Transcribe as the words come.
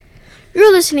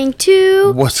You're listening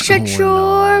to What's Shut going Your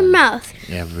on, Mouth.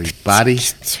 everybody?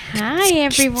 Hi,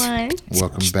 everyone.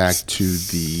 Welcome back to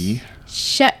the...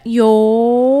 Shut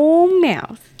your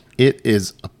mouth. It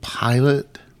is a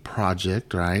pilot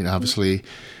project, right? Obviously,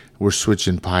 we're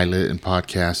switching pilot and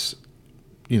podcasts,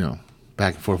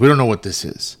 back and forth. We don't know what this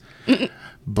is.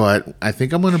 But I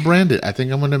think I'm going to brand it. I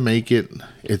think I'm going to make it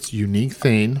its unique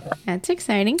thing. That's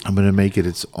exciting. I'm going to make it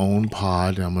its own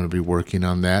pod. I'm going to be working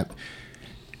on that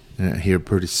here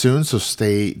pretty soon. So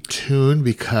stay tuned,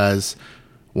 because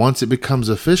once it becomes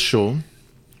official...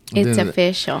 It's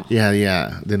official.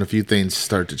 Yeah. Then a few things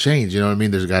start to change. You know what I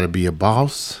mean? There's got to be a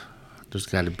boss. There's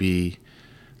got to be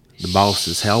the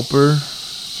boss's helper.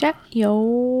 Shut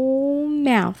your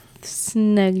mouth,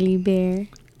 Snuggly Bear.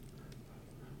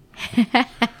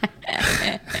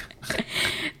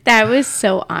 That was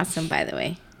so awesome, by the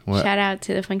way. What? Shout out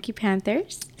to the Funky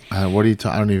Panthers. What are you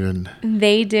talking? I don't even...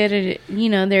 They did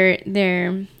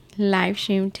their live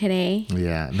stream today.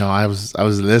 Yeah. No, I was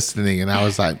listening, and I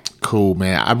was like, cool,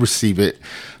 man. I receive it.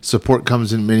 Support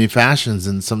comes in many fashions,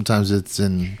 and sometimes it's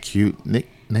in cute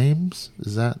nicknames.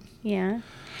 Is that? Yeah.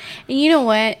 And you know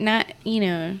what? Not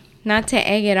to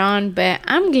egg it on, but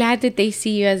I'm glad that they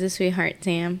see you as a sweetheart,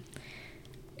 Sam,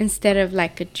 instead of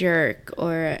like a jerk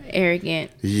or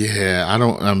arrogant. Yeah, I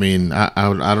don't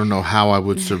know how I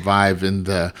would survive in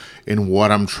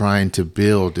what I'm trying to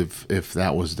build if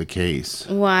that was the case.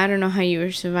 Well, I don't know how you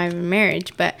would survive a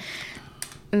marriage, but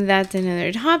that's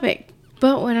another topic.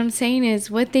 But what I'm saying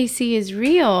is, what they see is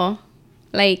real.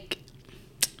 Like,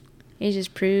 it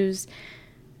just proves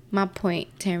my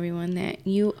point to everyone that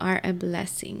you are a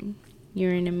blessing.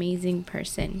 You're an amazing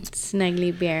person,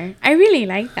 Snuggly Bear. I really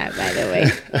like that, by the way.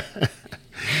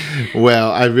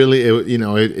 Well,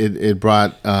 it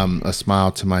brought a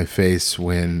smile to my face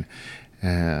when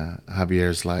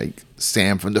Javier's like,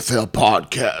 Sam from the Fail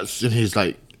Podcast, and he's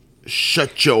like,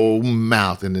 shut your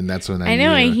mouth. And then that's when I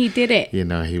know, knew, and he did it.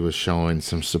 He was showing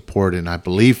some support, and I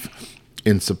believe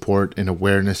in support and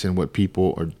awareness in what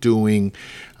people are doing.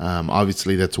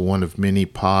 Obviously, that's one of many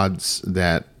pods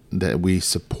that we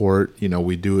support.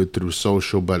 We do it through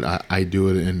social, but I do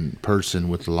it in person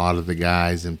with a lot of the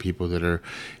guys and people that are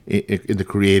in the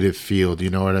creative field.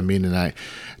 You know what I mean? And I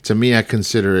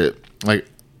consider it like,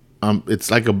 it's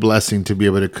like a blessing to be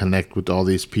able to connect with all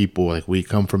these people. Like, we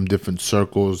come from different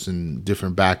circles and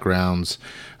different backgrounds,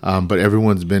 but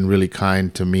everyone's been really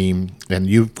kind to me, and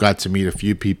you've got to meet a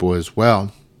few people as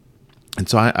well. And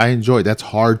so I enjoy it. That's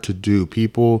hard to do.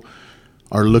 People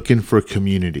are looking for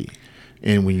community.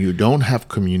 And when you don't have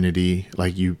community,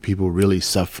 people really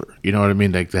suffer. You know what I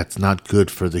mean? Like, that's not good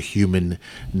for the human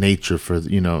nature.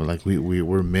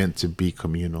 We're meant to be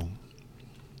communal.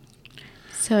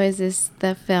 So is this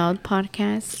the failed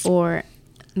podcast or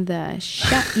the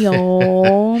shut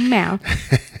your mouth?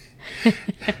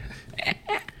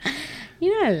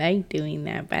 I like doing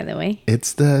that, by the way.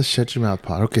 It's the Shut Your Mouth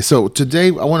pod. Okay, so today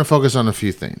I want to focus on a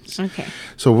few things. Okay.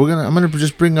 So I'm gonna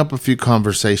just bring up a few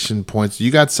conversation points. You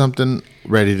got something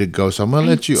ready to go, so I'm gonna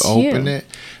let you open it.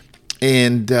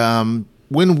 And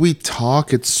when we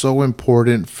talk, it's so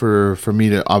important for me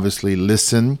to obviously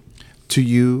listen to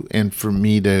you, and for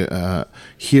me to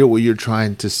hear what you're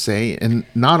trying to say. And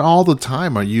not all the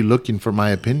time are you looking for my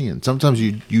opinion. Sometimes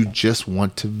you just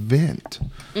want to vent.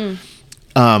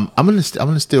 I'm gonna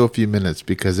steal a few minutes,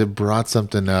 because it brought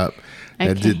something up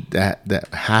that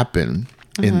happened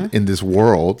in this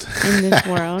world. In this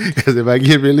world, because if I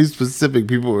get really specific,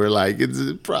 people were like, "It's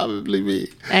probably me."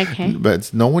 Okay, but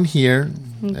it's no one here.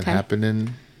 Okay. It happened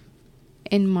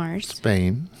in Mars,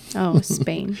 Spain. Oh,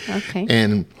 Spain. Okay.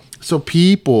 And so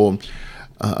people,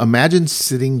 imagine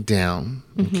sitting down,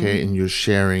 okay, and you're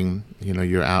sharing,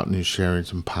 you're out and you're sharing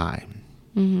some pie.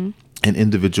 And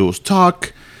individuals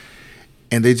talk,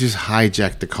 and they just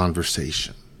hijack the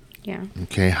conversation. Yeah.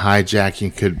 Okay.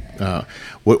 Hijacking could,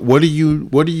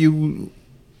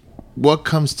 what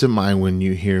comes to mind when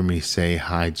you hear me say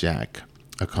hijack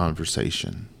a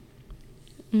conversation?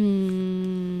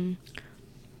 I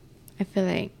feel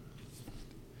like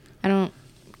I don't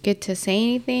get to say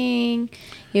anything.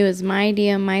 It was my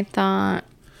idea, my thought.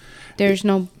 There's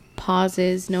no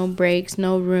pauses, no breaks,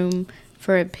 no room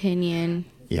for opinion.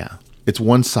 Yeah, it's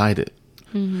one-sided.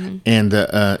 And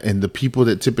the people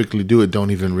that typically do it don't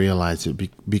even realize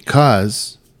it,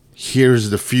 because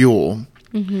here's the fuel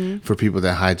for people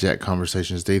that hijack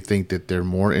conversations. They think that they're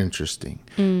more interesting.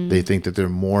 They think that they're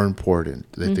more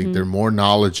important. They think they're more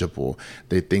knowledgeable.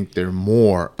 They think they're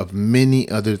more of many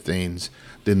other things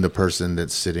than the person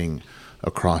that's sitting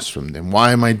across from them.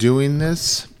 Why am I doing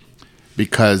this?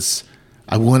 Because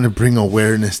I want to bring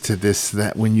awareness to this,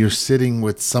 that when you're sitting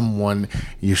with someone,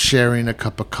 you're sharing a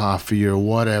cup of coffee or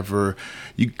whatever,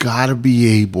 you got to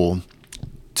be able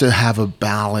to have a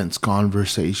balanced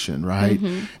conversation, right?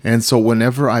 And so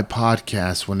whenever I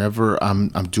podcast, whenever I'm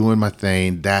doing my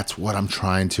thing, that's what I'm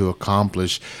trying to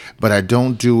accomplish. But I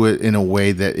don't do it in a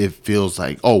way that it feels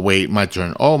like, oh wait, my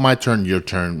turn. Oh, my turn, your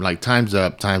turn. Like time's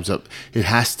up, time's up. It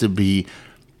has to be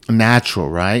natural,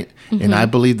 right? And I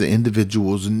believe the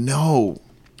individuals know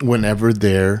whenever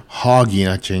they're hogging.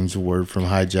 I changed the word from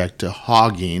hijack to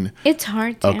hogging It's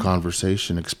hard a to.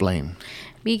 conversation. Explain.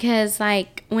 Because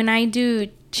like when I do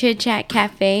Chit Chat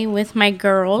Cafe with my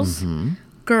girls,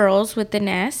 girls with an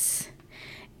S,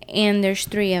 and there's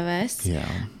 3 of us, Yeah.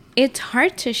 it's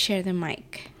hard to share the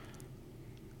mic.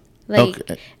 Like,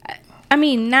 Okay. I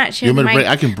mean, not share You the want me mic.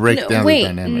 to I can break down the wait,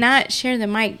 dynamics. not share the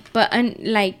mic, but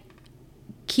like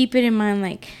keep it in mind.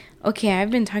 Like, okay, I've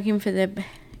been talking for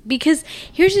because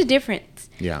here's the difference.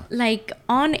 Yeah. Like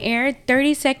on air,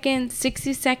 30 seconds,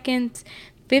 60 seconds,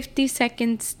 50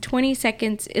 seconds, 20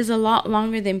 seconds is a lot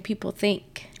longer than people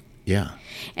think. Yeah.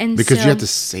 And Because so, you have to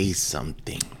say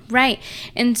something. right.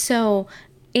 And so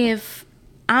if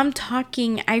I'm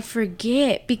talking, I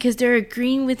forget because they're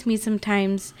agreeing with me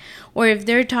sometimes. Or if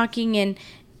they're talking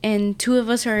and 2 of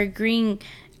us are agreeing,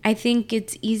 I think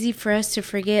it's easy for us to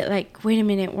forget, like, wait a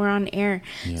minute, we're on air.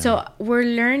 Yeah. So we're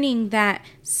learning that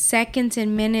seconds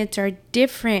and minutes are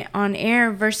different on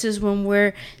air versus when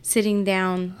we're sitting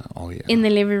down in the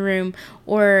living room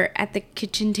or at the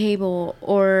kitchen table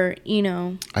or,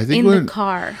 I think in the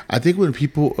car. I think when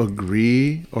people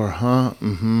agree or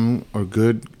or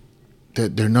good,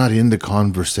 that they're not in the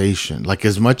conversation. Like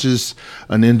as much as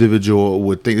an individual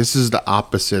would think, this is the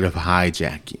opposite of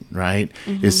hijacking, right?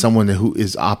 Is someone who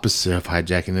is opposite of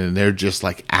hijacking and they're just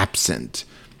like absent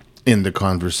in the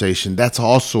conversation. That's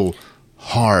also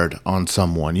hard on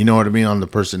someone. You know what I mean? On the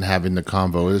person having the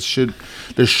convo.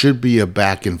 There should be a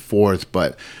back and forth,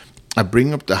 but I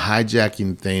bring up the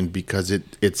hijacking thing because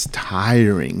it's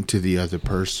tiring to the other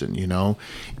person,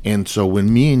 And so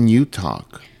when me and you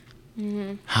talk,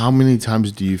 how many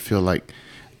times do you feel like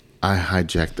I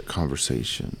hijacked the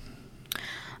conversation?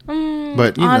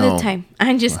 But all the time.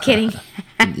 I'm just kidding.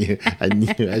 Yeah, I knew.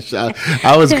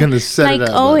 I was gonna set like it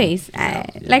up. always,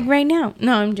 like right now.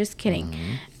 No, I'm just kidding.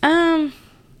 I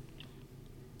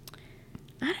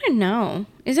don't know.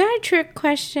 Is that a trick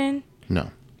question?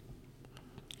 No.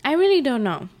 I really don't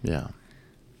know. Yeah.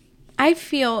 I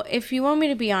feel, if you want me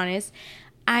to be honest,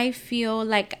 I feel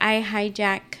like I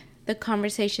hijack the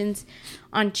conversations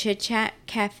on Chit Chat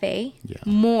Cafe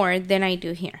more than I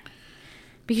do here.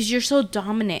 Because you're so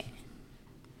dominant.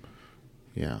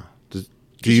 Yeah.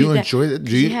 Do you enjoy that?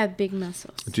 Do you have big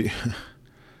muscles? Do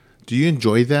you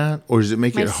enjoy that? Or does it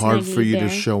make it hard for you to bear.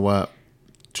 show up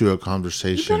to a You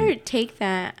conversation? better take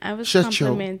that. I was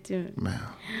complimenting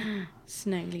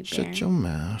Snuggly Bear. Shut your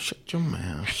mouth. Shut your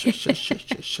mouth.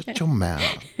 Shut your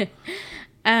mouth.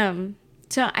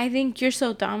 So I think you're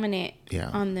so dominant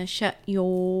on the Shut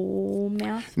Your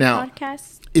Mouth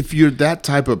podcast. If you're that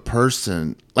type of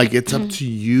person, like it's up to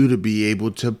you to be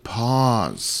able to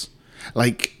pause,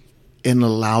 like, and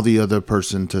allow the other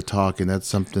person to talk. And that's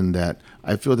something that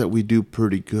I feel that we do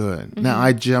pretty good. Now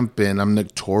I jump in. I'm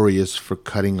notorious for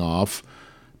cutting off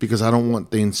because I don't want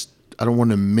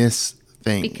to miss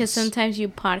things. Because sometimes you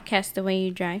podcast the way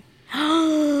you drive.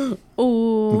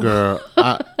 Oh, girl,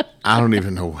 I don't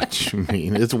even know what you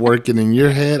mean. It's working in your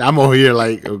head. I'm over here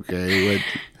like, okay, what?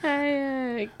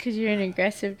 Because you're an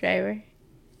aggressive driver.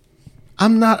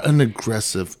 I'm not an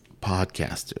aggressive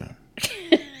podcaster.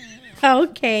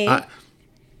 Okay.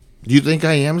 Do you think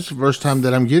I am? It's the first time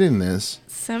that I'm getting this.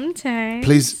 Sometimes.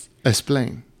 Please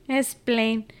explain.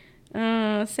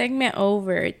 Segment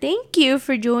over. Thank you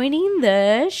for joining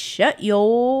the Shut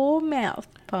Your Mouth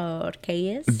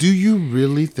podcast. Do you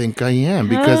really think I am?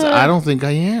 Because I don't think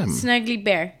I am. Snuggly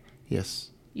Bear. Yes.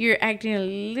 You're acting a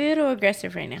little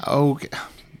aggressive right now. Okay.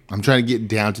 I'm trying to get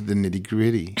down to the nitty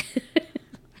gritty.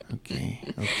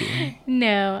 Okay.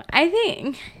 No, I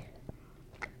think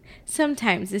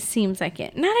sometimes it seems like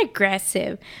it. Not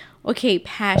aggressive. Okay,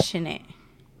 passionate.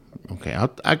 Okay,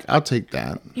 I'll take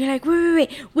that. You're like,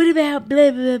 wait. What about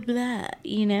blah, blah, blah?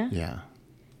 Yeah.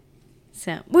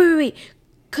 So, wait.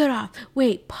 Cut off.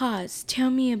 Wait, pause. Tell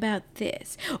me about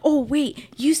this. Oh, wait,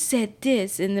 you said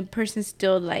this. And the person's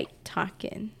still like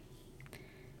talking.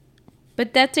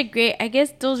 But that's I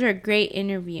guess those are great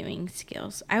interviewing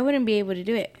skills. I wouldn't be able to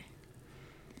do it.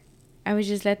 I would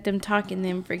just let them talk and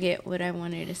then forget what I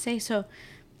wanted to say. So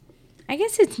I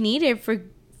guess it's needed for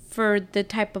the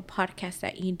type of podcast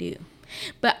that you do.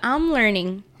 But I'm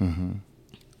learning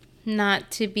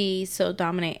not to be so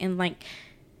dominant and like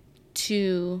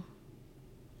to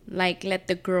like let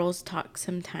the girls talk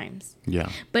sometimes. Yeah.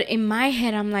 But in my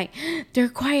head, I'm like, they're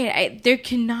quiet. There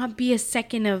cannot be a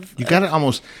second of... You got to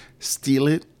almost steal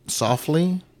it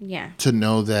softly Yeah. to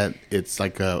know that it's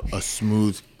like a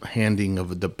smooth handing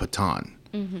of the baton.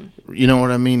 You know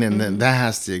what I mean? And then that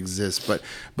has to exist.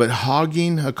 But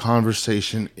hogging a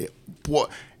conversation, boy,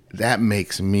 that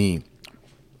makes me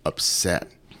upset.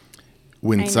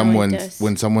 When I know it someone does.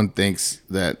 when someone thinks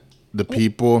that the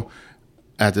people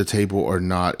at the table are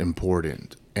not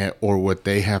important, or what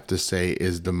they have to say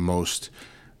is the most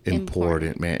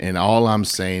important, man. And all I'm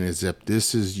saying is, if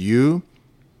this is you,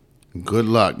 good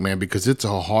luck, man, because it's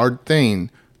a hard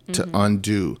thing to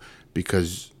undo.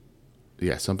 Because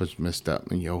something's messed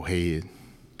up in your head.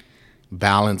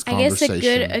 Balanced I guess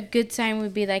conversation. a good sign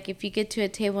would be like if you get to a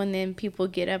table and then people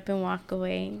get up and walk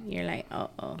away, you're like,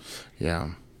 oh. Yeah.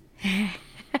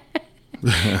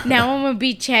 Now I'm gonna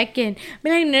be checking.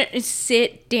 Be like,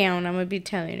 sit down. I'm gonna be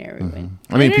telling everyone.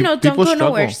 I mean, no, don't people go struggle.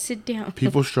 nowhere. Sit down.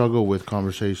 People struggle with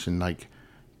conversation. Like,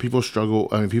 people struggle.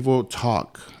 I mean, people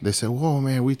talk. They say, "Whoa,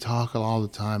 man, we talk all the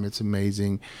time. It's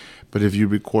amazing." But if you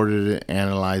recorded it,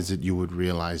 analyze it, you would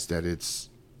realize that it's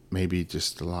maybe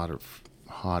just a lot of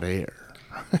hot air.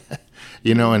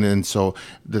 You know, and so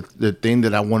the thing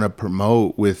that I want to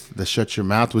promote with the shut your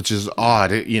mouth, which is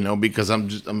odd, because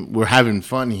we're having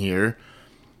fun here,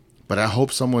 but I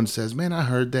hope someone says, "Man, I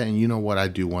heard that," and you know what? I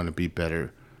do want to be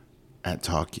better at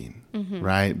talking,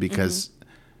 right? Because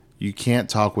you can't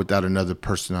talk without another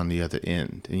person on the other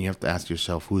end, and you have to ask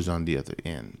yourself who's on the other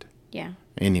end. Yeah.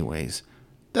 Anyways,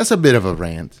 that's a bit of a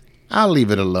rant. I'll leave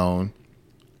it alone.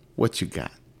 What you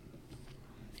got?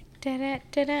 Da, da,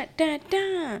 da, da, da,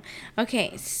 da.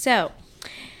 Okay, so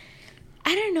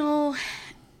I don't know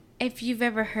if you've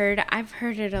ever heard. I've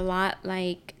heard it a lot.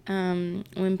 Like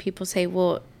when people say,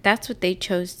 "Well, that's what they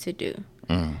chose to do."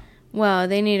 Well,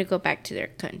 they need to go back to their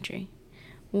country.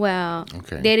 Well,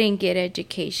 they didn't get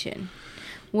education.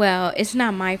 Well, it's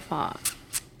not my fault.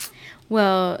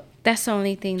 Well, that's the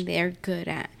only thing they're good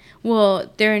at.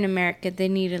 Well, they're in America. They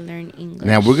need to learn English.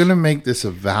 Now, we're going to make this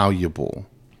a valuable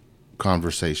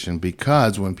conversation,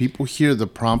 because when people hear the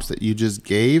prompts that you just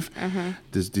gave,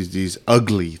 these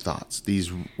ugly thoughts,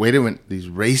 these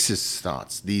racist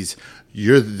thoughts, these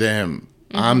you're them,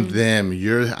 I'm them,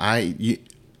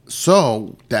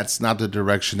 so that's not the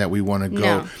direction that we want to go.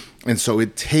 No. And so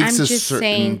it takes a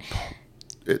certain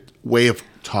way of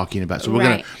talking about it. So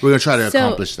we're gonna try to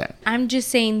accomplish that. I'm just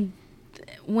saying,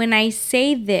 when I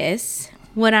say this,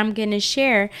 what I'm gonna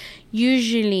share,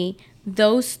 usually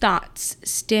those thoughts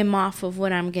stem off of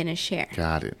what I'm going to share.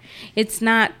 Got it. It's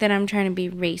not that I'm trying to be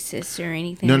racist or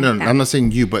anything No, that. I'm not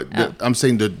saying you, but I'm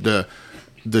saying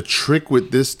the trick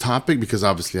with this topic, because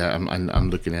obviously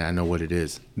I'm looking at it, I know what it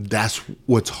is. That's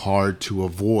what's hard to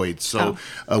avoid. So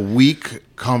a weak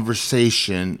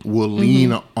conversation will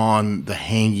lean on the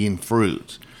hanging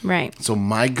fruit. Right. So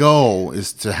my goal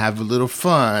is to have a little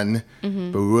fun,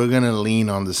 but we're going to lean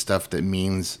on the stuff that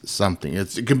means something.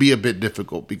 It can be a bit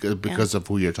difficult because of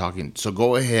who you're talking. So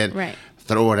go ahead,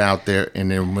 throw it out there, and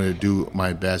then I'm going to do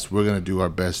my best. We're going to do our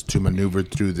best to maneuver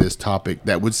through this topic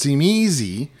that would seem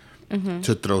easy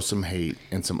to throw some hate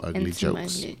and some ugly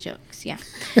jokes. Ugly jokes, yeah.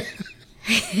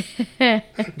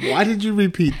 Why did you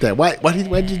repeat that? Why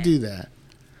did you do that?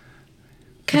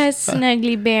 Because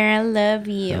Snuggly Bear, I love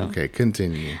you. Okay,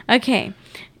 continue. Okay,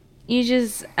 you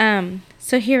just,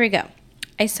 so here we go.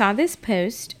 I saw this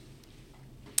post,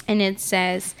 and it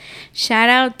says, shout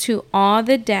out to all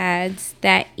the dads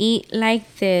that eat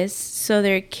like this so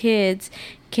their kids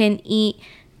can eat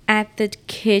at the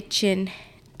kitchen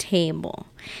table.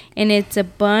 And it's a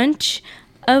bunch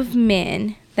of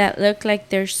men that look like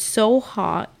they're so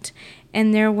hot,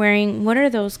 and they're wearing, what are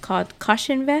those called?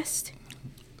 Caution vest?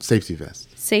 Safety vest.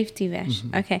 Safety vest.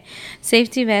 Okay.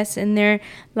 Safety vest, and they're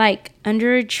like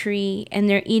under a tree, and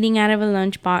they're eating out of a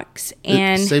lunchbox.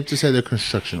 And it's safe to say they're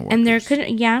construction workers. And they're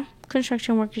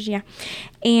construction workers, yeah.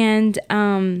 And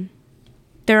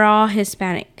they're all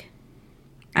Hispanic.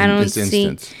 In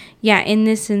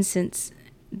this instance,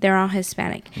 they're all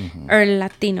Hispanic or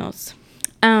Latinos.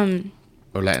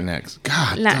 Or Latinx.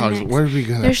 God, Latinx. Where are we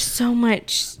going? There's so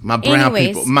much. My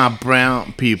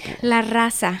brown people. La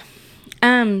raza.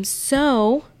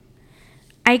 So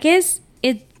I guess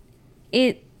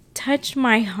it touched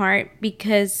my heart,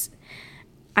 because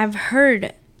I've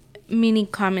heard many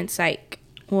comments like,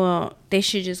 well, they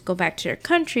should just go back to their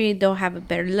country. They'll have a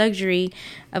better luxury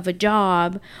of a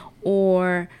job,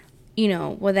 or,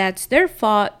 well, that's their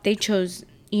fault. They chose,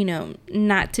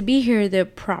 not to be here the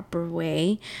proper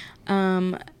way.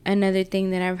 another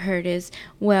thing that I've heard is,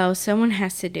 well, someone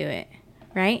has to do it,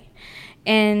 right?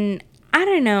 And I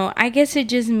don't know. I guess it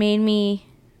just made me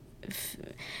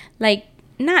like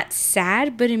not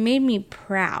sad, but it made me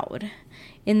proud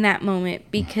in that moment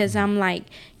because I'm like,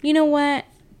 you know what?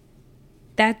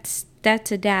 That's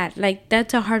a dad. Like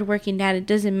that's a hardworking dad. It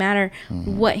doesn't matter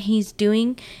what he's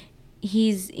doing.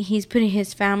 He's putting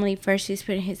his family first. He's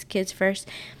putting his kids first,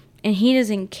 and he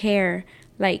doesn't care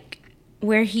like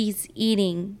where he's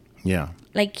eating. Yeah.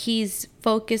 Like he's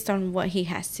focused on what he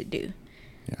has to do.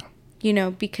 Yeah. You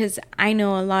know, because I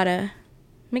know a lot of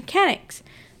mechanics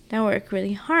that work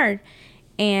really hard,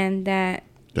 and that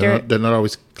They're not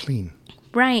always clean.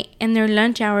 right, and their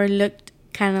lunch hour looked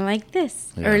kind of like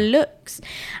this, or looks.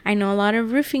 I know a lot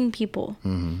of roofing people,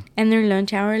 and their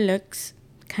lunch hour looks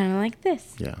kind of like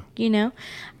this. Yeah. You know,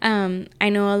 I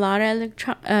know a lot of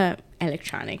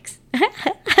electronics.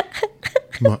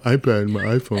 My iPad, my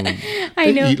iPhone.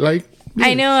 I know. Eat like this.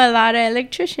 I know a lot of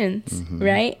electricians,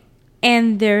 right?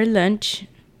 And their lunch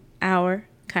hour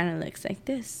kind of looks like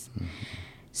this.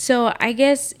 So I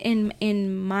guess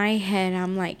in my head,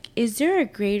 I'm like, is there a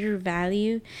greater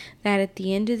value that at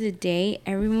the end of the day,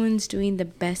 everyone's doing the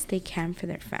best they can for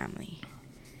their family?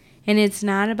 And it's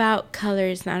not about color.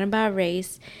 It's not about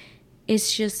race.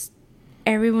 It's just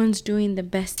everyone's doing the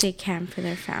best they can for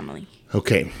their family.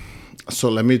 Okay. So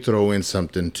let me throw in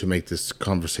something to make this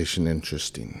conversation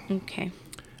interesting. Okay.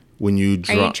 When you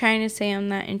Are you trying to say I'm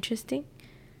not interesting?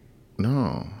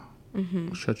 No.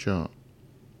 Shut your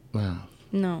mouth.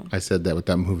 No. I said that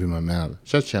without moving my mouth.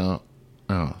 Shut your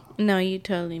mouth. No, you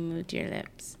totally moved your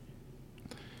lips.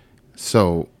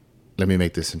 So let me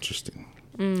make this interesting.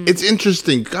 It's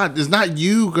interesting. God, it's not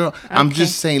you, girl. Okay. I'm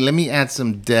just saying, let me add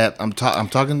some depth. I'm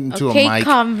talking to a mic. Okay,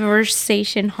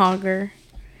 conversation hogger.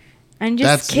 I'm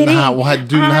just kidding. That's not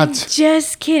what. I'm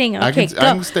just kidding. Okay,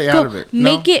 I can stay out of it.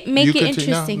 Make it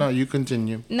interesting. No, you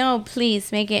continue. No,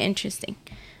 please make it interesting.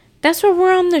 That's what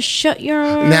we're on the shut your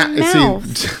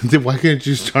mouth. See, why can't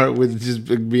you start with just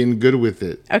being good with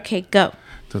it? Okay, go.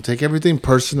 Don't take everything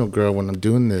personal, girl, when I'm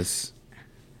doing this.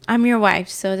 I'm your wife,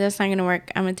 so that's not gonna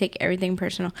work. I'm gonna take everything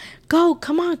personal. Go,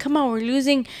 come on. We're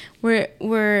losing. We're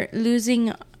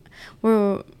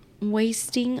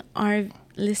wasting our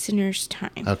listeners'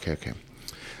 time. Okay.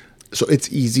 So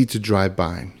it's easy to drive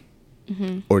by,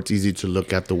 or it's easy to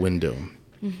look out the window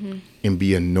and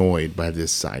be annoyed by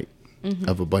this sight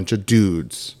of a bunch of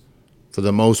dudes. For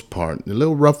the most part, they're a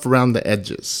little rough around the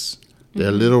edges. They're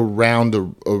a little round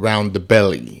around the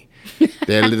belly.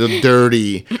 They're a little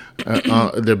dirty.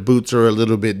 Their boots are a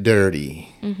little bit dirty,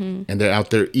 and they're out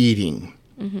there eating.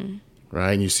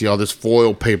 Right, and you see all this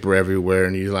foil paper everywhere,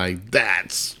 and you're like,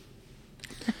 "That's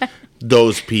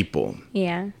those people."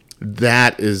 Yeah,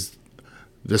 that is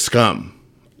the scum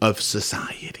of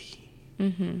society.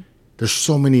 There's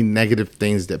so many negative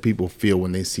things that people feel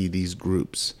when they see these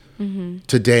groups.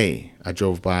 Today, I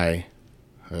drove by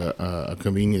a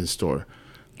convenience store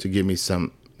to get me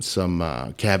some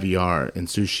caviar and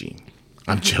sushi.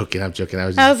 I'm joking. I was just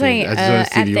like,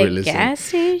 at the gas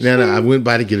station? No, I went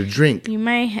by to get a drink. You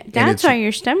might. That's why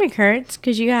your stomach hurts,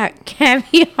 because you got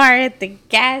caviar at the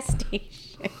gas station.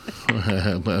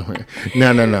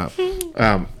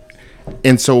 No.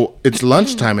 And so it's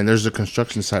lunchtime, and there's a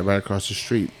construction site right across the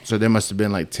street. So there must have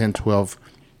been like 10, 12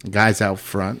 guys out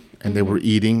front, and they were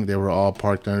eating. They were all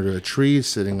parked under a tree,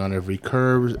 sitting on every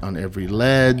curb, on every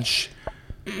ledge.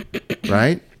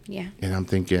 Right? Yeah. And I'm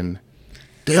thinking,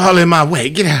 they all in my way.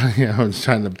 Get out of here. I was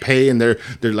trying to pay, and they're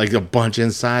like a bunch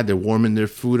inside. They're warming their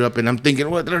food up, and I'm thinking,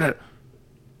 what?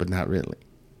 But not really.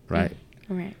 Right?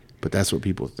 Right. But that's what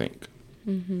people think.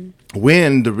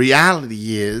 When the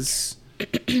reality is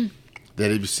that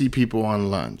if you see people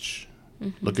on lunch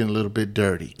looking a little bit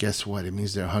dirty, guess what? It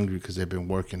means they're hungry because they've been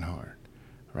working hard.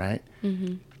 Right?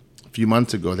 A few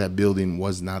months ago, that building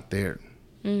was not there.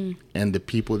 And the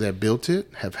people that built it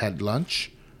have had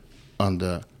lunch on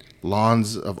the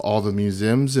lawns of all the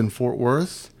museums in Fort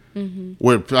Worth.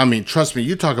 Where, I mean, trust me,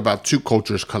 you talk about two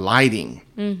cultures colliding.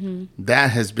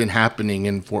 That has been happening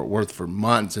in Fort Worth for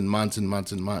months and months and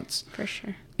months and months. For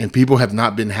sure. And people have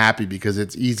not been happy because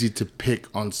it's easy to pick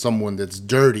on someone that's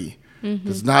dirty,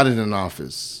 that's not in an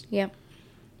office. Yep.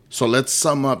 So let's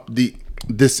sum up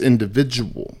this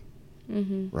individual,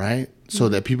 right? So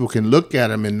that people can look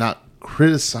at him and not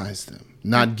criticize them,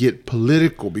 not get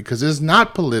political, because it's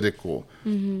not political,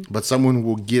 but someone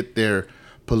will get their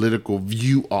political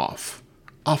view off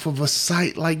of a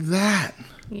site like that.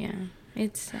 Yeah,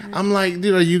 it's sad. I'm like,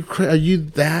 dude, are you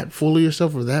that full of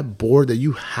yourself or that bored that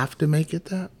you have to make it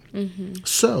that?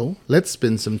 So let's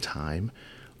spend some time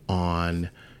on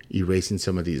erasing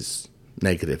some of these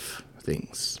negative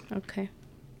things. Okay.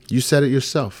 You said it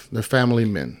yourself. They're family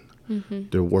men. Mm-hmm.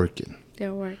 They're working.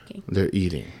 They're working. They're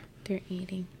eating. They're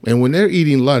eating. And when they're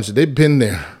eating lunch, they've been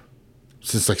there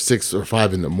since like 6 or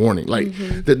 5 in the morning. Like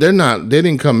Mm-hmm. they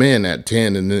didn't come in at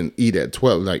 10 and then eat at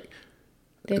 12. Like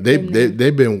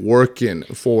they've been working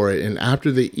for it. And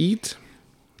after they eat,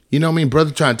 you know what I mean?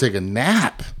 Brother trying to take a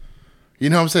nap. You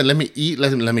know what I'm saying? Let me eat.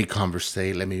 Let me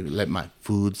conversate. Let my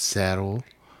food settle.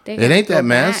 It ain't that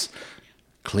mess. Back.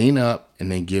 Clean up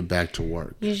and then get back to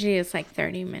work. Usually it's like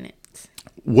 30 minutes.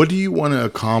 What do you want to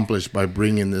accomplish by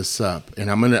bringing this up? And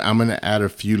I'm gonna add a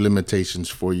few limitations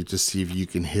for you to see if you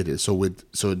can hit it, so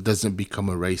it doesn't become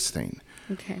a race thing.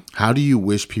 Okay. How do you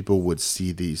wish people would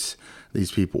see these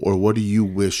people, or what do you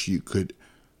wish you could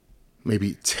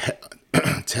maybe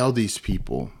tell these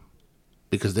people,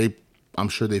 because I'm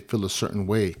sure they feel a certain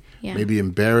way. Yeah. Maybe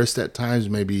embarrassed at times.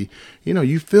 Maybe,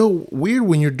 you feel weird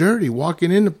when you're dirty,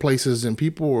 walking into places and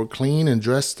people are clean and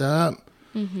dressed up.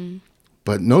 Mm-hmm.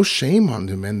 But no shame on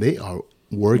them, man. They are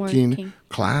working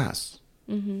class.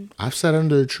 Mm-hmm. I've sat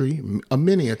under a tree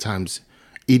many a times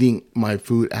eating my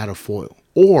food out of foil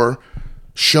or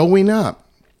showing up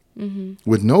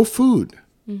with no food,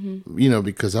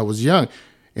 because I was young.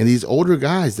 And these older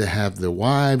guys that have their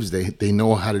wives, they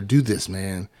know how to do this,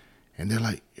 man. And they're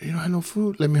like, you don't have no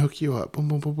food? Let me hook you up. Boom,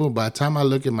 boom, boom, boom. By the time I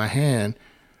look at my hand,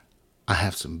 I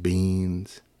have some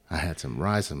beans. I had some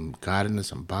rice, some carne,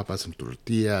 some papas, some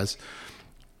tortillas,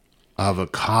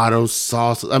 avocado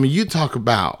sauce. I mean, you talk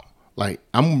about, like,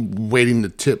 I'm waiting to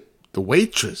tip the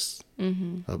waitress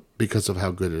because of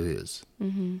how good it is.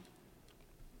 Mm-hmm.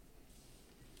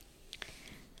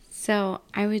 So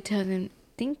I would tell them,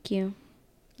 thank you.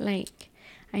 Like,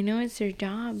 I know it's their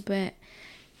job, but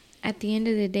at the end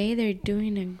of the day, they're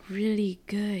doing a really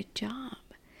good job.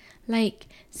 Like,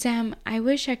 Sam, I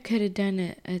wish I could have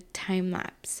done a time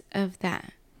lapse of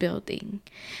that building,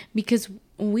 because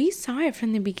we saw it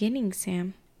from the beginning,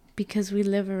 Sam, because we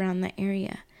live around the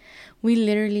area. We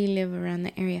literally live around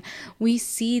the area. We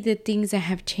see the things that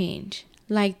have changed,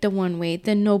 like the one way,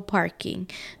 the no parking,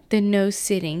 the no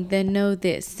sitting, the no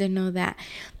this, the no that.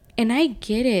 And I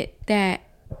get it that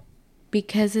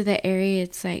because of the area,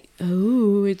 it's like,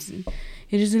 oh, it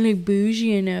isn't like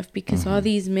bougie enough because all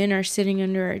these men are sitting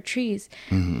under our trees.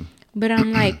 Mm-hmm. But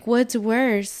I'm like, what's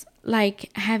worse? Like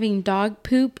having dog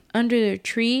poop under their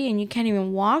tree and you can't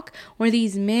even walk, or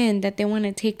these men that they want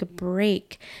to take a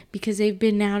break because they've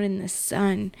been out in the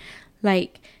sun.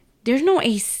 Like, there's no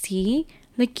AC.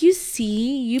 Like, you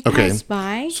pass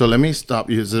by. So let me stop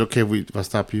you. Is it okay if I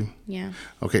stop you? Yeah.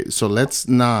 Okay, so let's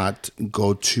not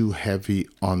go too heavy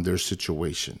on their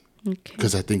situation. Okay.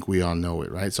 Because I think we all know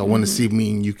it, right? So I want to see if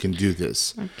me and you can do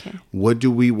this. Okay. What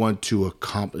do we want to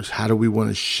accomplish? How do we want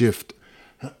to shift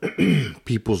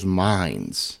people's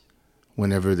minds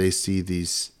whenever they see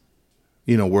these,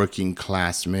 working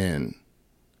class men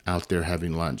out there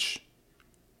having lunch?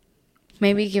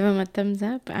 Maybe give them a thumbs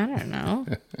up. I don't know.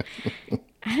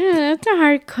 I don't know. That's a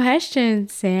hard question,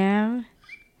 Sam.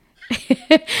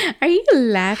 Are you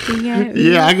laughing at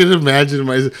me? Yeah, I can imagine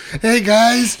myself. Hey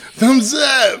guys, thumbs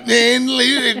up, man.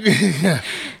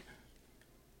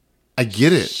 I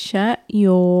get it. Shut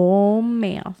your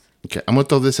mouth. Okay, I'm gonna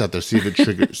throw this out there. See if it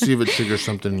triggers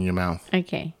something in your mouth.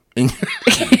 Okay. In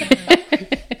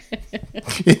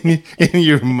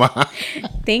your mind.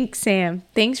 Thanks, Sam.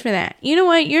 Thanks for that. You know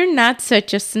what? You're not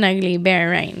such a snuggly bear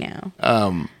right now.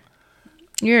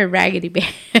 You're a raggedy bear.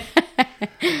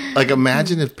 Like,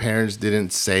 imagine if parents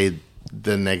didn't say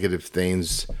the negative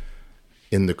things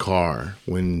in the car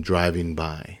when driving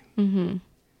by. Mm-hmm.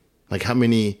 Like, how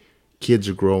many kids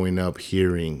are growing up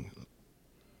hearing,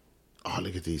 oh,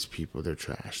 look at these people, they're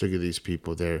trash. Look at these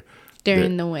people, they're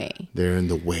in the way. They're in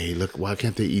the way. Look, why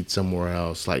can't they eat somewhere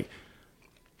else? Like,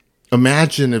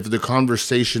 imagine if the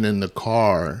conversation in the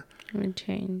car Would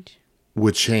change.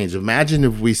 Imagine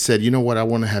if we said, you know what, I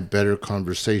want to have better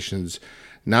conversations,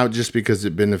 not just because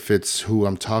it benefits who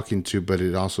I'm talking to, but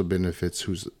it also benefits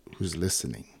who's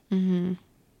listening. Mm-hmm.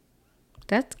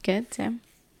 That's good, Sam.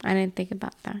 I didn't think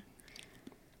about that.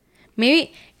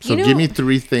 Maybe. So give me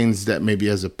 3 things that maybe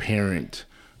as a parent,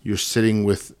 you're sitting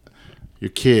with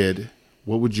your kid,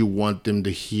 what would you want them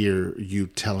to hear you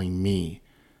telling me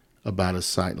about a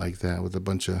site like that with a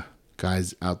bunch of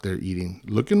guys out there eating,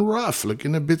 looking rough,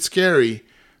 looking a bit scary,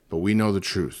 but we know the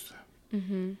truth.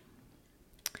 Mm-hmm.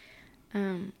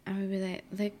 I would be like,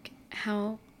 look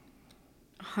how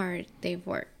hard they've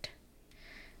worked,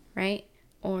 right?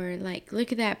 Or like,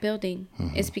 look at that building.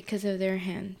 Mm-hmm. It's because of their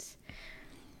hands.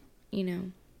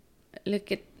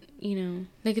 Look at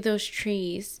those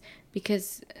trees,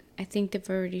 because I think they've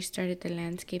already started the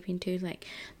landscaping too. Like,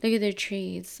 look at their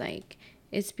trees. Like,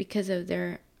 it's because of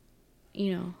their,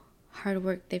 hard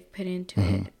work they've put into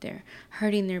it. They're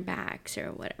hurting their backs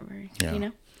or whatever,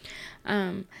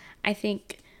 I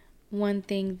think one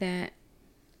thing that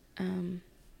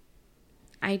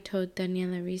I told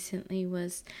Daniela recently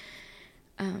was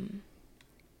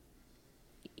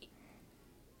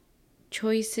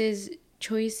choices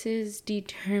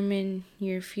determine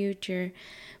your future,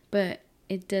 but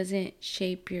it doesn't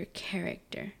shape your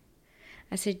character.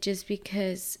 I said, just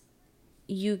because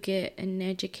you get an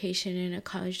education and a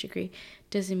college degree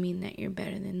doesn't mean that you're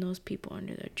better than those people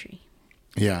under the tree.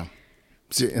 Yeah.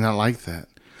 See, and I like that.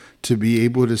 To be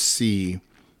able to see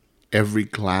every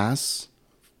class,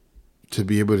 to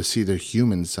be able to see their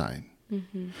human side.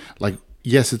 Like,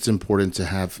 yes, it's important to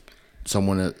have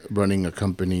someone running a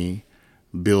company,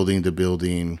 building the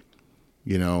building,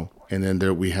 and then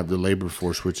there we have the labor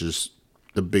force, which is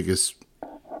the biggest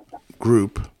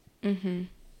group,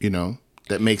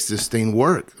 that makes this thing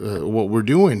work, what we're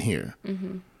doing here.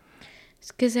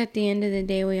 It's because at the end of the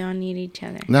day, we all need each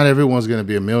other. Not everyone's going to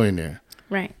be a millionaire.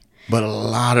 Right. But a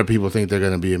lot of people think they're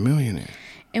going to be a millionaire.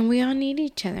 And we all need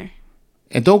each other.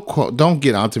 And don't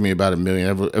get on to me about a million.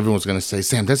 Everyone's going to say,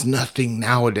 Sam, that's nothing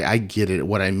nowadays. I get it.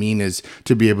 What I mean is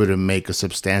to be able to make a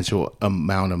substantial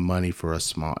amount of money for a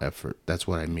small effort. That's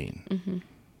what I mean.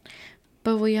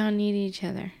 But we all need each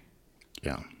other.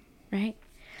 Yeah. Right?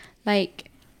 Like,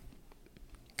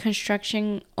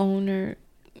 construction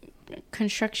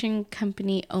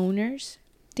company owners,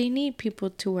 they need people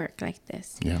to work like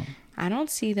this. Yeah. I don't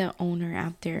see the owner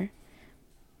out there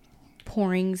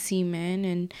pouring cement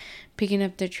and picking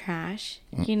up the trash,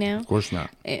 Of course not.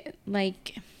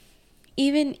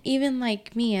 Even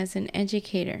like me as an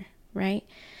educator, right?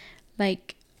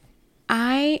 Like,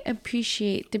 I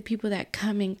appreciate the people that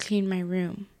come and clean my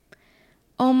room.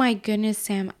 Oh my goodness,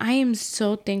 Sam, I am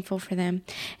so thankful for them.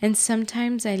 And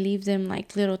sometimes I leave them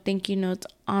like little thank you notes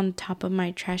on top of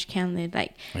my trash can lid.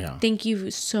 Like, thank you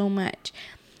so much.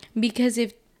 Because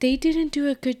if they didn't do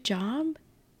a good job,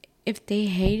 if they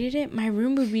hated it, my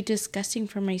room would be disgusting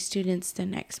for my students the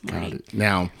next morning.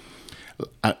 Now,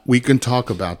 we can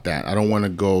talk about that. I don't want to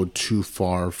go too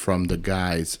far from the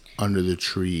guys under the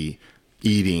tree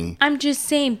eating. I'm just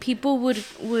saying people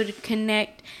would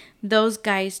connect those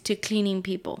guys to cleaning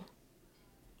people,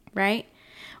 right?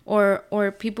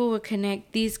 Or people would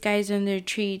connect these guys under the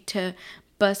tree to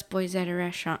busboys at a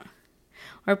restaurant.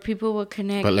 Or people would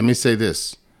connect... But let me say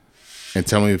this, and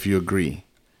tell me if you agree.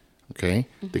 Okay,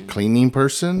 the cleaning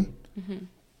person,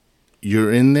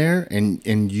 you're in there, and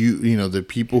the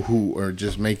people who are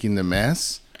just making the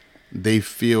mess, they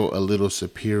feel a little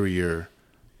superior.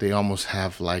 They almost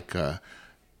have like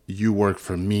you work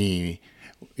for me.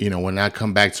 When I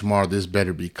come back tomorrow, this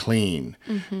better be clean.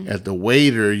 As the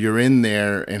waiter, you're in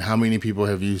there, and how many people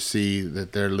have you see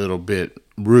that they're a little bit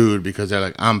rude because they're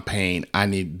like, I'm paying, I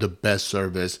need the best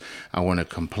service, I want to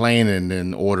complain and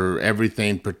then order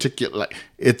everything particular. Like,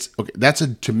 it's okay.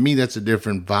 To me that's a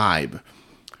different vibe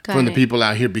from the people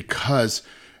out here, because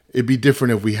it'd be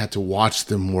different if we had to watch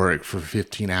them work for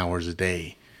 15 hours a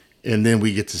day. And then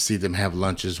we get to see them have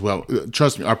lunch as well.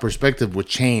 Trust me, our perspective would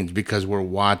change because we're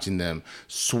watching them,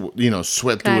 sweat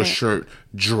through a shirt,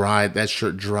 that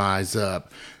shirt dries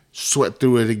up, sweat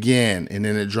through it again, and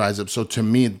then it dries up. So to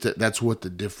me, that's what the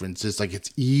difference is. Like, it's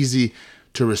easy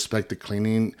to respect the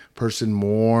cleaning person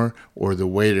more or the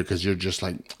waiter because you're just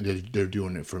like, they're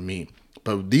doing it for me.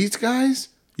 But these guys,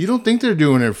 you don't think they're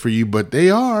doing it for you, but they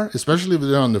are, especially if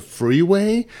they're on the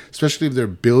freeway, especially if they're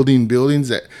building buildings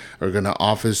that are going to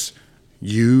office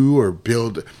you or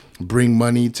bring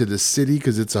money to the city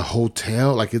because it's a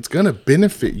hotel. Like, it's going to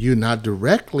benefit you, not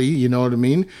directly, you know what I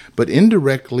mean? But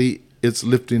indirectly, it's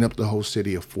lifting up the whole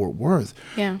city of Fort Worth.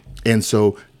 Yeah. And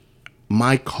so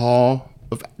my call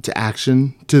to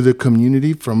action to the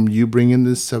community from you bringing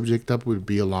this subject up would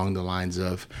be along the lines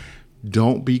of,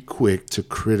 don't be quick to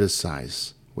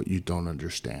criticize what you don't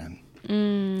understand.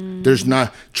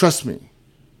 Trust me,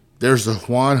 there's a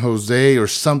Juan Jose or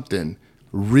something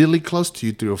really close to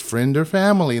you through a friend or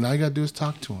family, and all you got to do is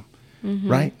talk to them,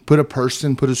 right? Put a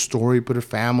person, put a story, put a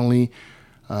family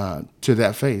to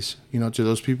that face, to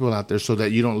those people out there, so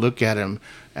that you don't look at them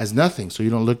as nothing. So you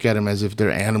don't look at them as if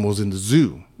they're animals in the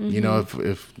zoo,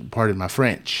 if pardon my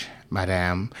French,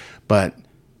 madame, but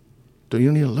you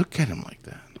don't need to look at them like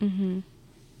that.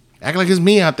 Act like it's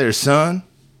me out there, son.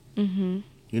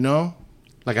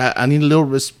 Like I need a little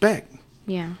respect.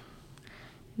 Yeah.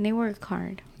 And they work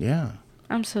hard. Yeah.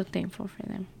 I'm so thankful for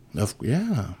them.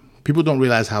 Yeah. People don't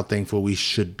realize how thankful we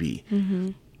should be.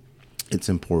 It's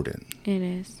important. It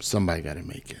is. Somebody got to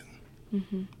make it.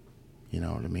 You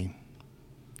know what I mean?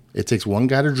 It takes one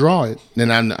guy to draw it.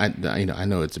 And I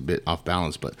know it's a bit off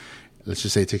balance, but let's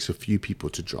just say it takes a few people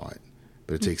to draw it,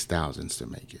 but it takes thousands to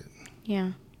make it.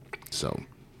 Yeah. So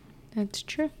That's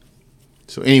true.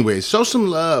 So anyways, show some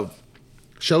love.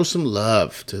 Show some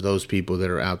love to those people that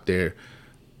are out there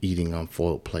eating on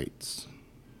foil plates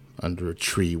under a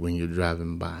tree when you're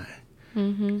driving by.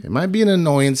 Mm-hmm. It might be an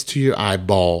annoyance to your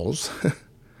eyeballs.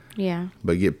 Yeah.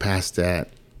 But get past that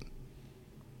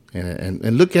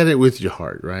and look at it with your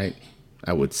heart, right?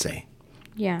 I would say.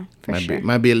 Yeah, for sure.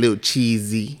 Might be a little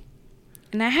cheesy.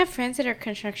 And I have friends that are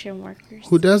construction workers.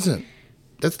 Who doesn't?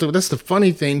 That's the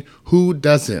funny thing. Who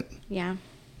doesn't? Yeah.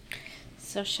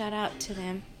 So shout out to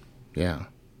them. Yeah.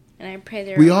 And I pray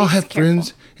they're We all have careful.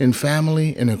 friends and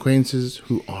family and acquaintances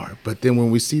who are. But then when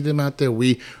we see them out there,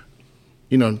 we,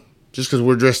 just because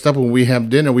we're dressed up when we have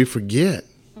dinner, we forget.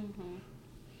 Mm-hmm.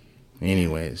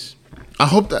 Anyways, I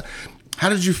hope that. How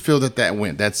did you feel that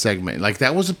went, that segment? Like,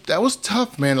 that was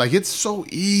tough, man. Like, it's so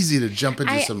easy to jump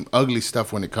into some ugly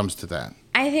stuff when it comes to that.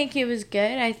 I think it was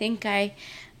good. I think I'm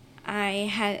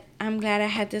glad I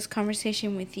had this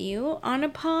conversation with you on a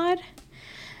pod.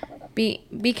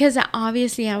 Because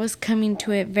obviously I was coming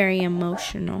to it very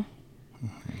emotional.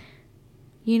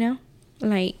 Mm-hmm.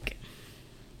 Like,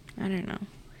 I don't know.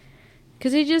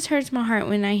 Because it just hurts my heart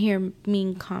when I hear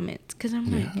mean comments. Because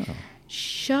I'm like,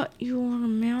 shut your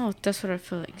mouth. That's what I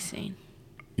feel like saying.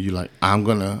 You like, I'm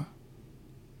going to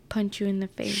punch you in the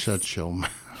face. Shut your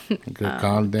mouth.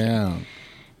 Calm down.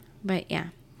 But yeah.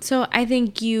 So I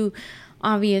think you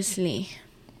obviously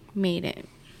made it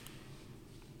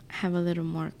have a little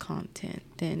more content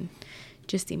than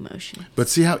just emotion. But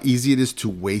see how easy it is to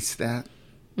waste that?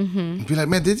 Mm-hmm. Be like,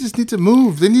 man, they just need to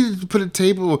move. They need to put a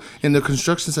table in the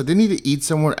construction site. They need to eat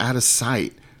somewhere out of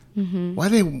sight. Mm-hmm.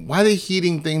 Why they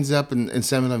heating things up in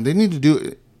 7-Eleven? They need to do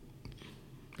it.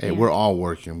 Hey, we're all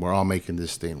working. We're all making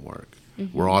this thing work.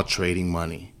 Mm-hmm. We're all trading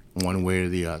money one way or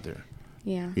the other.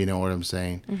 Yeah. You know what I'm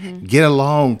saying? Mm-hmm. Get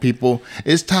along, people.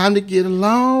 It's time to get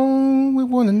along with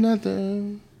one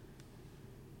another.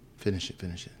 Finish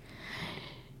it.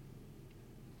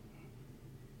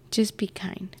 Just be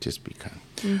kind.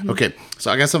 Mm-hmm. Okay, so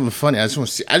I got something funny. I just want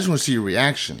to see your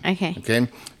reaction. Okay.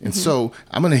 And so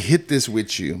I'm gonna hit this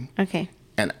with you. Okay.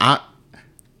 And I'm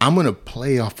gonna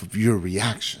play off of your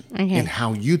reaction and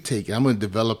how you take it. I'm gonna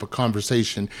develop a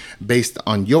conversation based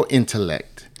on your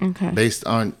intellect. Okay. Based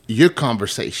on your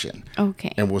conversation.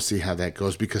 Okay. And we'll see how that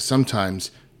goes, because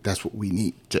sometimes that's what we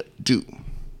need to do.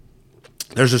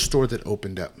 There's a store that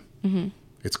opened up. Mm-hmm.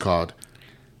 It's called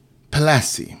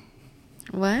Palazzi.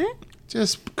 What?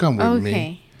 Just come with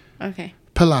me. Okay.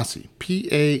 Palazzi.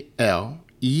 Palessi.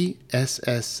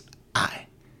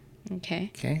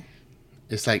 Okay.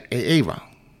 It's like AA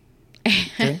wrong.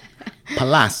 Okay.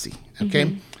 Palazzi. Okay.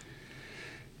 Mm-hmm.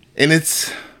 And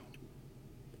it's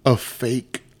a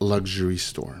fake luxury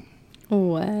store.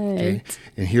 What? Okay?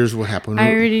 And here's what happened.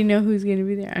 I already know who's going to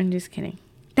be there. I'm just kidding.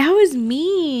 That was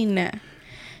mean.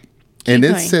 And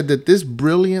it said that this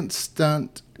brilliant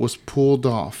stunt was pulled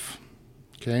off.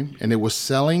 Okay. And it was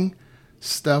selling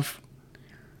stuff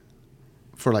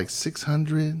for like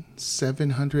 $600,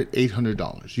 $700,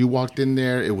 $800. You walked in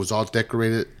there. It was all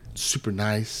decorated, super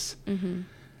nice. Mm-hmm.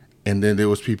 And then there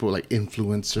was people like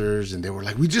influencers, and they were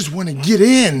like, we just want to get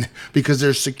in because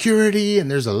there's security and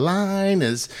there's a line,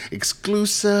 it's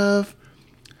exclusive.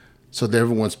 So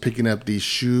everyone's picking up these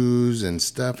shoes and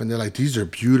stuff, and they're like, these are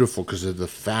beautiful because of the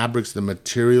fabrics, the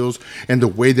materials, and the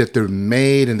way that they're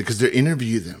made, and because they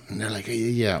interview them. And they're like, hey,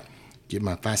 yeah, give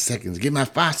my 5 seconds. Give my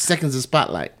 5 seconds of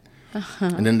spotlight.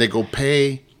 Uh-huh. And then they go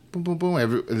pay. Boom, boom,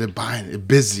 boom. They're buying. They're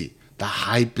busy. The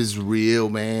hype is real,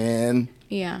 man.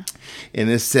 Yeah. And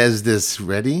it says this,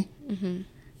 ready? Mm-hmm.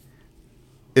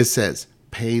 It says,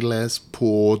 Payless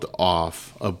pulled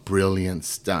off a brilliant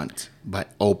stunt by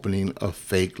opening a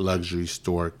fake luxury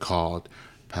store called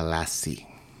Palazzi.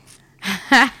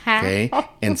 Okay?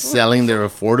 And selling their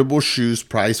affordable shoes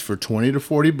priced for $20 to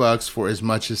 $40 for as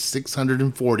much as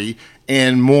 $640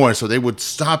 and more. So they would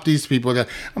stop these people that,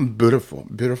 I'm beautiful,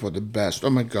 the best. Oh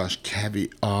my gosh,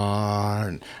 caviar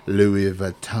and Louis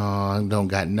Vuitton. Don't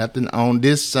got nothing on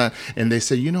this son. And they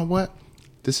say, you know what?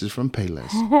 This is from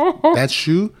Payless. That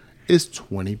shoe is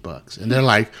 $20. And they're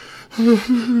like,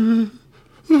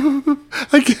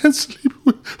 I can't sleep.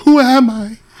 Who am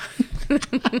I?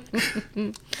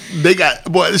 They got,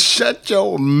 boy, shut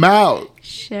your mouth.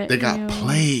 They got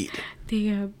played.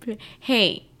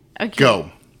 Hey, okay.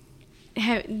 Go.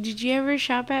 Did you ever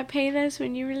shop at Payless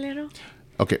when you were little?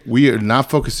 Okay, we are not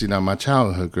focusing on my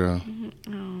childhood, girl.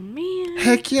 Oh, man.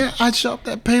 Heck yeah, I shopped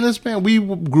at Payless, man. We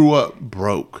grew up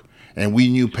broke, and we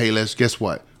knew Payless. Guess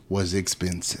what? was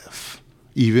expensive.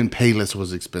 Even Payless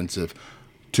was expensive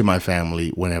to my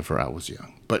family whenever I was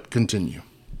young. But continue.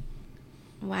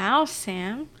 Wow,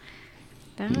 Sam.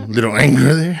 Little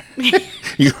anger there.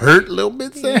 You hurt a little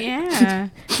bit, Sam? Yeah.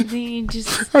 Then you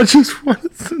just... I just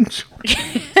wanted some shoes.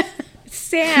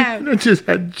 Sam. I just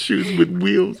had shoes with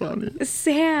wheels on it.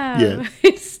 Sam. Yeah.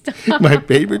 Stop. My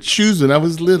favorite shoes when I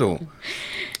was little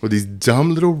were these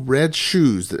dumb little red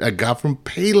shoes that I got from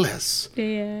Payless.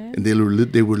 Yeah. And they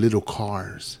were little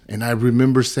cars. And I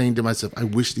remember saying to myself, I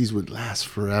wish these would last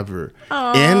forever.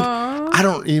 Aww. And I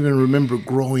don't even remember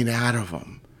growing out of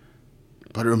them.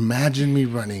 But imagine me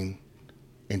running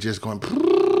and just going.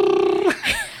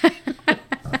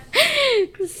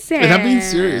 Sam. And I'm being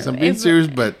serious. I'm being serious,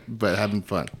 but having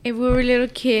fun. If we were little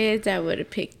kids, I would have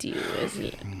picked you as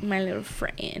my little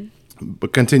friend.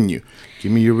 But continue.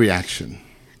 Give me your reaction.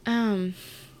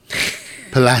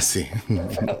 Palasi.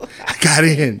 I got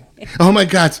in. Oh my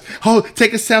God. Oh,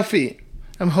 take a selfie.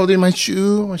 I'm holding my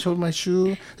shoe.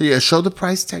 Yeah, show the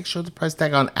price tag. Show the price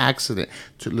tag on accident.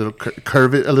 To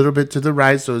curve it a little bit to the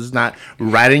right so it's not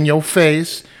right in your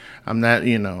face. I'm not,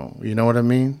 you know what I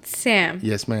mean? Sam.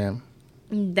 Yes, ma'am.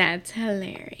 That's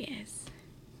hilarious.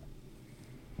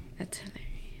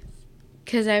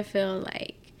 Because I feel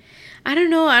like, I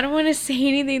don't know, I don't want to say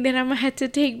anything that I'm going to have to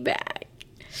take back.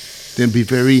 Then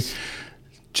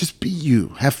just be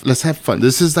you. Let's have fun.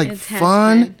 This is like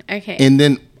fun. Okay. And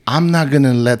then I'm not going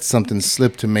to let something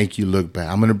slip to make you look bad.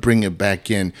 I'm going to bring it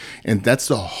back in. And that's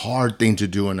the hard thing to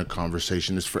do in a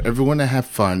conversation is for everyone to have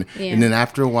fun. Yeah. And then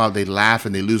after a while, they laugh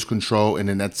and they lose control. And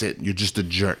then that's it. You're just a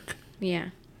jerk.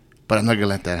 Yeah. But I'm not going to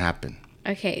let that happen.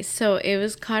 Okay. So it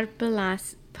was called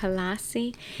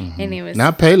Palasi. And it was...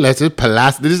 Not Payless. It's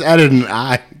Palasi. They just added an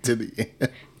I to the end.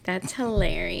 That's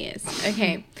hilarious.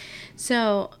 Okay.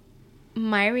 So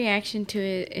my reaction to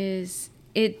it is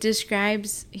it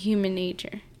describes human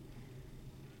nature.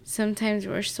 Sometimes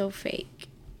we're so fake.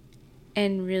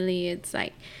 And really it's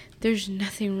like there's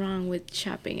nothing wrong with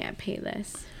shopping at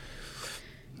Payless.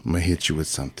 I'm going to hit you with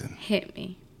something. Hit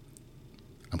me.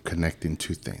 I'm connecting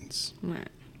two things. What?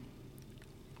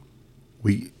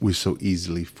 We're so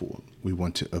easily fooled. We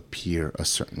want to appear a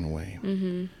certain way.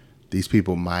 Mm-hmm. These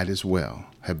people might as well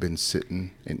have been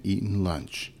sitting and eating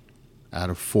lunch out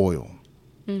of foil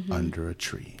under a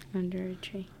tree. Under a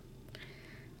tree.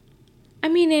 I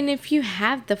mean, and if you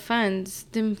have the funds,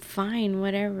 then fine,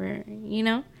 whatever,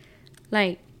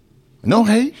 Like... No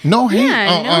hate. No hate.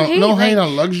 Yeah, no hate. No hate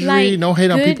on luxury. Like, no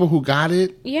hate on people who got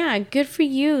it. Yeah, good for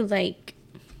you. Like,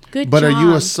 good but job. Are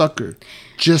you a sucker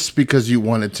just because you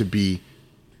want it to be...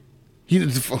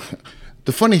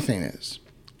 the funny thing is,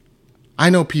 I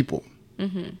know people.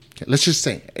 Okay, let's just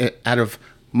say, out of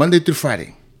Monday through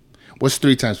Friday, what's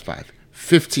 3 times 5?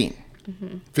 15.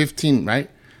 15, right?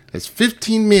 That's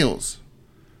 15 meals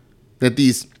that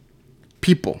these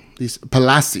people, these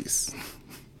Palacis,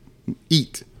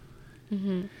 eat.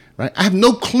 Right? I have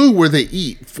no clue where they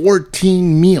eat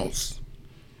 14 meals.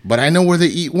 But I know where they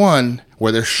eat one,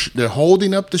 where they're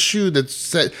holding up the shoe that's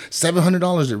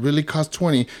 $700. It really costs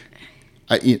 $20.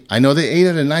 I know they ate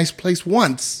at a nice place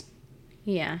once.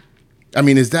 Yeah. I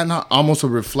mean, is that not almost a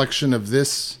reflection of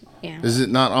this? Yeah. Is it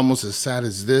not almost as sad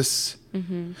as this?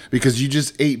 Because you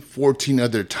just ate 14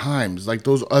 other times. Like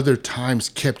those other times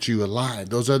kept you alive.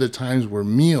 Those other times were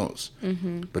meals.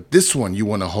 But this one you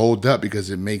want to hold up because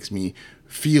it makes me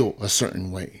feel a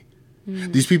certain way.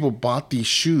 These people bought these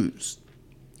shoes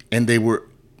and they were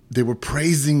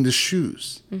praising the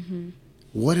shoes.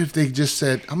 What if they just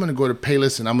said, I'm going to go to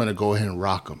Payless and I'm going to go ahead and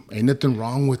rock them. Ain't nothing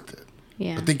wrong with it.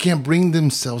 Yeah. But they can't bring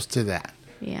themselves to that.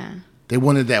 Yeah. They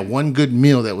wanted that one good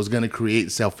meal that was going to create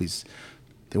selfies.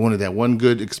 They wanted that one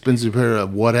good expensive pair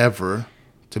of whatever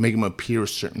to make them appear a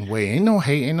certain way. Ain't no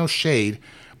hate, ain't no shade.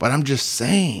 But I'm just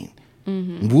saying,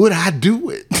 would I do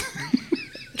it?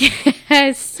 I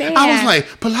was like,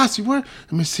 Palasi, where?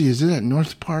 Let me see. Is it at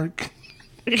North Park?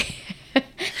 Am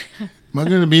I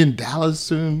going to be in Dallas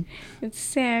soon?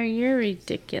 Sam, you're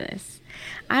ridiculous.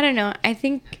 I don't know. I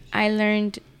think I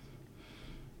learned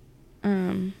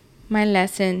my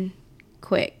lesson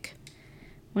quick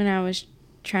when I was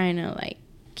trying to like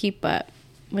keep up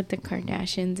with the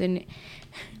Kardashians and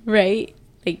right,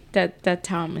 like that's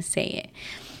how I'm gonna say it.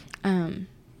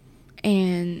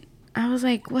 And I was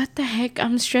like, what the heck?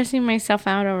 I'm stressing myself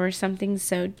out over something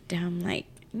so dumb. Like,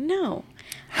 no.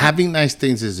 Having nice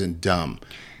things isn't dumb.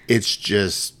 It's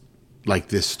just like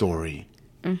this story.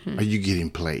 Are you getting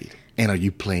played? And are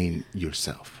you playing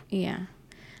yourself? Yeah.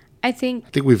 I think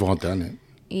we've all done it.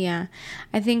 Yeah.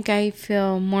 I think I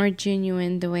feel more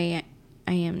genuine the way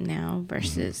I am now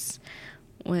versus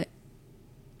what.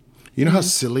 You know how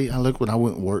silly I look when I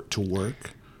went to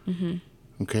work?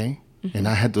 Okay? And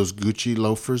I had those Gucci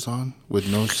loafers on with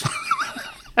no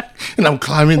and I'm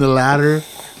climbing the ladder,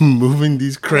 moving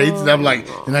these crates, and I'm like,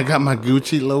 and I got my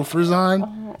Gucci loafers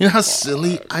on. You know how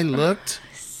silly I looked?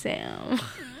 Sam.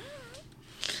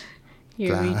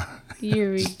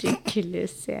 You're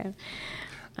ridiculous, Sam.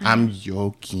 I'm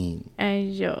joking.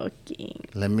 I'm joking.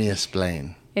 Let me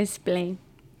explain. Explain.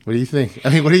 What do you think? I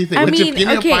mean, what do you think? Give me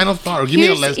a final thought, or give me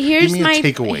a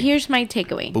takeaway. Here's my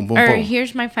takeaway. Boom, boom, or boom.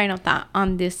 here's my final thought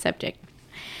on this subject.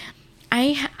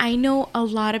 I know a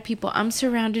lot of people. I'm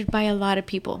surrounded by a lot of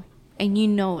people, and you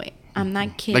know it. I'm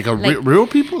not kidding. Like real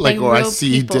people? Like or I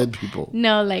see people. Dead people?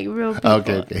 No, like real people.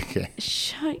 Okay.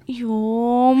 Shut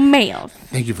your mouth.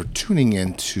 Thank you for tuning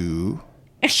in to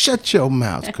Shut Your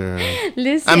Mouth, girl.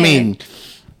 Listen.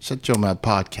 Shut Your Mouth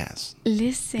podcast.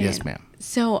 Listen. Yes, ma'am.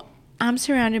 So I'm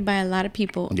surrounded by a lot of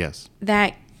people. Yes.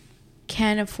 That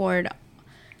can afford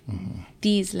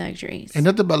these luxuries. And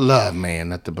nothing but love, man.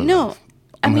 Nothing but love. No.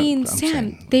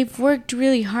 Sam, they've worked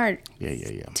really hard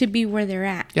to be where they're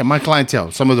at. Yeah, my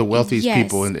clientele, some of the wealthiest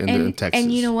people in Texas.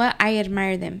 And you know what? I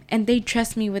admire them. And they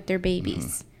trust me with their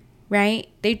babies, right?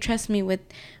 They trust me with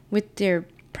their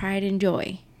pride and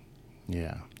joy.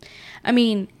 Yeah. I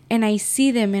mean, and I see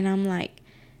them and I'm like,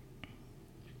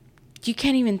 you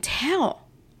can't even tell.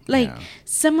 Like,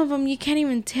 some of them, you can't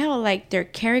even tell. Like, their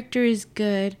character is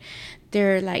good.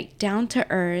 They're, like, down to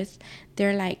earth.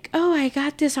 They're like, oh, I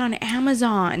got this on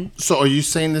Amazon. So are you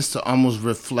saying this to almost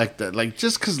reflect that, like,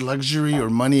 just because luxury or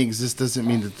money exists doesn't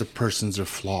mean that the persons are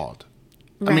flawed?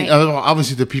 Right. I mean,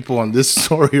 obviously the people on this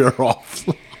story are all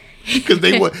flawed. Because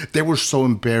they were so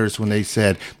embarrassed when they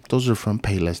said, those are from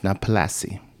Payless, not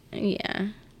Palazzi. Yeah.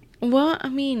 Well, I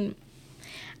mean,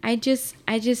 I just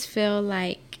feel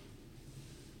like,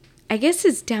 I guess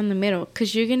it's down the middle.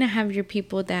 Because you're going to have your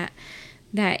people that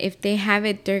if they have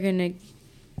it, they're going to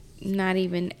not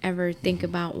even ever think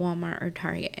about Walmart or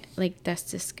Target. Like, that's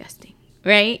disgusting,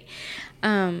 right?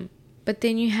 But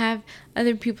then you have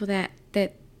other people that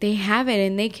they have it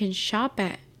and they can shop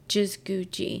at just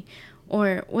Gucci,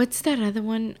 or what's that other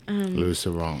one? Louis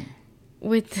Vuitton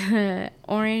with the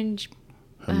orange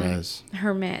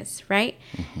Hermes, right?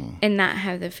 And not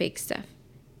have the fake stuff.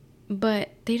 But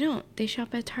they don't. They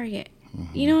shop at Target.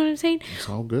 You know what I'm saying? It's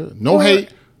all good. No hate.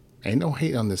 Ain't no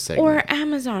hate on this segment. Or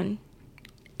Amazon.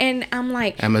 And I'm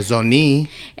like... Amazoni.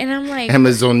 And I'm like...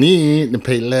 Amazoni, the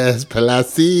Payless,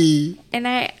 Palazzi. And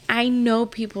I know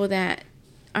people that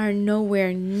are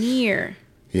nowhere near...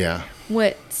 Yeah.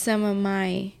 ...what some of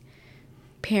my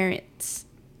parents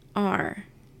are.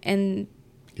 And...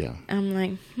 Yeah. I'm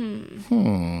like,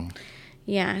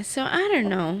 Yeah, so I don't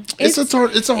know. It's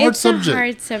a hard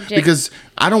subject. Because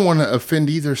I don't want to offend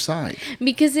either side.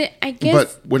 Because I guess...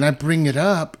 But when I bring it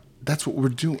up, that's what we're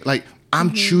doing. Like,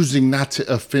 I'm choosing not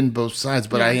to offend both sides,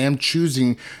 but I am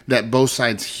choosing that both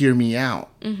sides hear me out.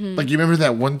 Like, you remember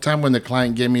that one time when the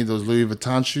client gave me those Louis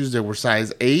Vuitton shoes that were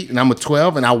size 8 and I'm a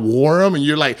 12 and I wore them and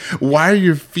you're like, why are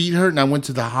your feet hurt? And I went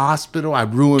to the hospital. I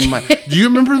ruined my... Do you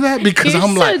remember that? Because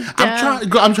I'm like,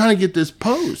 I'm trying to get this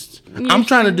post. I'm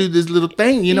trying to do this little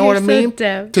thing. You know what I mean?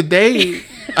 Today,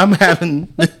 I'm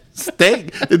having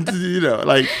steak. You know,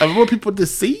 like, I want people to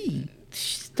see.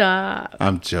 Stop.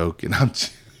 I'm joking.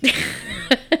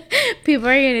 People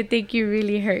are gonna think you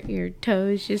really hurt your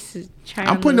toes just to try.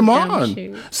 I'm putting them on.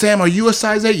 Shoes. Sam, are you a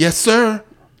size 8? Yes, sir.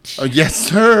 Yes,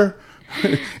 sir.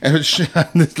 And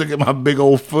just look at my big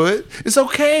old foot. It's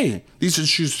okay. These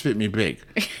shoes fit me big.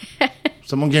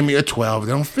 Someone gave me a 12.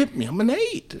 They don't fit me. I'm an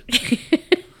 8.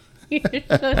 You're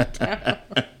so dumb.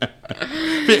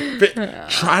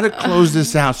 Try to close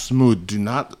this out smooth. Do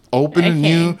not open a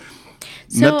new.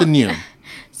 Nothing new.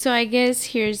 So I guess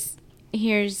here's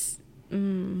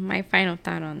my final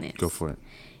thought on this. Go for it.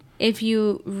 If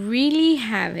you really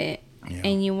have it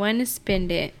and you want to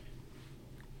spend it,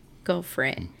 go for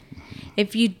it.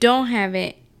 If you don't have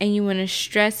it and you want to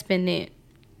stress spend it,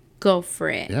 go for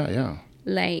it. Yeah.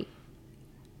 Like,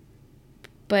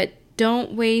 but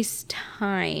don't waste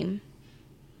time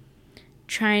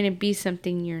trying to be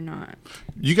something you're not.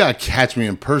 You gotta catch me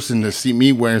in person to see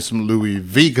me wearing some Louis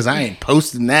V, because I ain't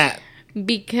posting that.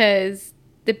 Because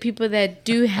the people that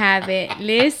do have it,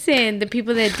 the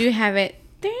people that do have it,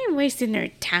 they ain't wasting their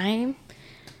time.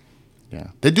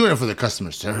 Yeah. They're doing it for the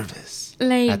customer service.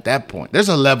 Like, at that point, there's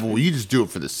a level where you just do it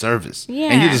for the service.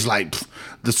 Yeah. And you're just like,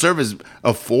 the service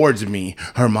affords me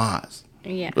Hermes.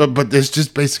 Yeah. But it's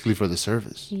just basically for the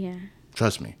service. Yeah.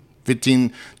 Trust me.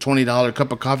 $15, $20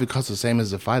 cup of coffee costs the same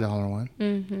as a $5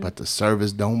 one. But the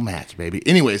service don't match, baby.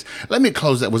 Anyways, let me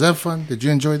close that. Was that fun? Did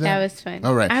you enjoy that? That was fun.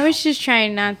 All right. I was just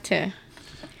trying not to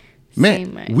say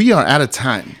Man, much. we are out of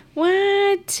time.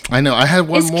 What? I know. I had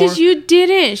one It's more. because you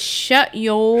didn't shut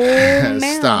your mouth.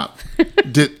 Stop.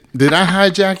 Did I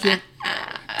hijack it?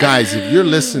 Guys, if you're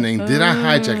listening, did I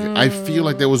hijack it? I feel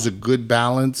like there was a good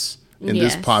balance in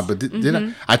this Yes. pod, but did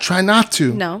I? I try not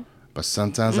to. No. But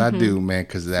sometimes I do, man,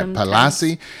 because that Sometimes.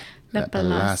 Palazzi, That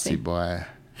Palazzi, boy.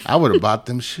 I would have bought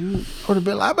them shoes. I would have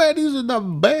been like, man, these are the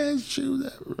best shoes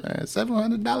ever, man.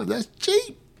 $700, that's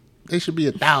cheap. They should be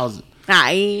 $1,000.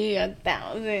 Ay,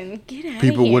 1,000. Get out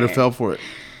People of here. would have fell for it.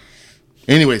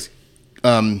 Anyways,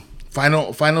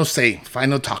 final say,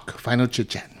 final talk, final chit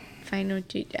chat. Final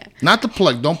chit-chat. Not the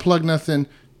plug. Don't plug nothing.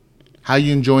 How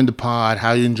you enjoying the pod?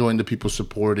 How you enjoying the people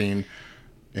supporting,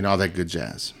 and all that good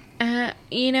jazz.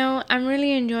 I'm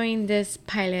really enjoying this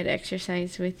pilot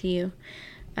exercise with you.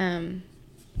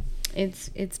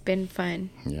 It's been fun.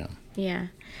 Yeah. Yeah.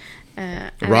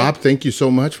 Rob, thank you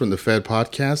so much from the Fed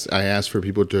podcast. I asked for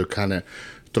people to kind of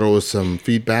throw us some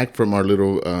feedback from our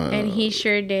little and he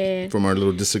sure did. from our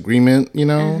little disagreement,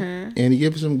 and he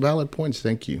gave us some valid points.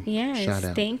 Thank you. Yes, Shout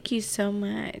out. thank you so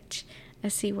much. I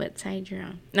see what side you're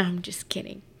on. No, I'm just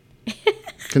kidding.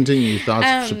 Continue your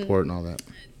thoughts, support, and all that.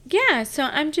 Yeah, so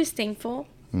I'm just thankful.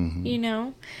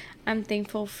 I'm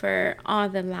thankful for all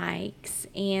the likes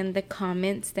and the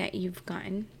comments that you've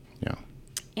gotten. Yeah.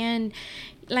 And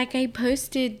like I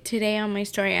posted today on my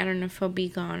story, I don't know if it'll be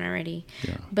gone already.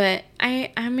 Yeah. But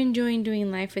I'm enjoying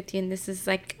doing life with you, and this is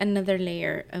like another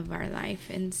layer of our life.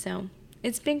 And so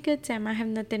it's been good, Sam. I have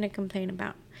nothing to complain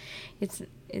about. It's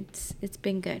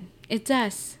been good. It's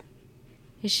us.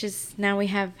 It's just now we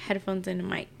have headphones and a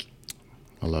mic.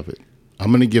 I love it.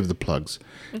 I'm gonna give the plugs.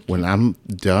 Okay. When I'm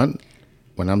done,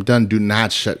 do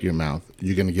not shut your mouth.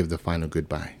 You're gonna give the final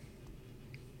goodbye.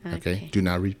 Okay? Do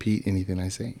not repeat anything I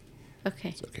say. Okay.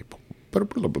 It's okay.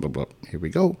 Here we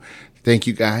go. Thank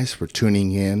you guys for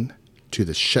tuning in to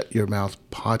the Shut Your Mouth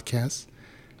podcast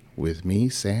with me,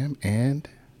 Sam, and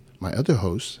my other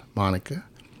host, Monica.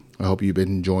 I hope you've been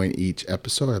enjoying each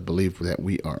episode. I believe that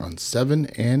we are on 7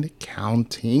 and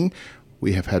counting.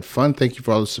 We have had fun. Thank you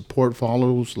for all the support,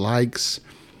 follows, likes,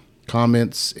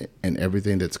 comments, and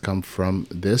everything that's come from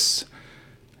this.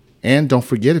 And don't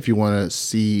forget, if you want to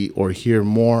see or hear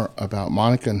more about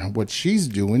Monica and what she's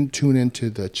doing, tune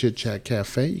into the Chit Chat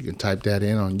Cafe. You can type that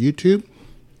in on YouTube,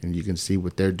 and you can see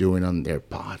what they're doing on their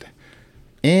pod.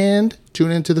 And tune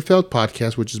into the Felt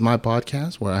podcast, which is my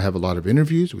podcast, where I have a lot of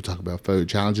interviews. We talk about failure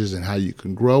challenges and how you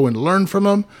can grow and learn from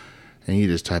them. And you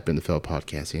just type in the Felt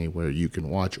podcast anywhere you can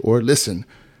watch or listen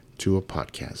to a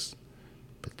podcast.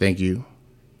 But thank you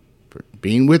for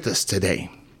being with us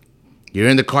today. You're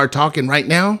in the car talking right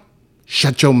now.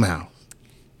 Shut your mouth.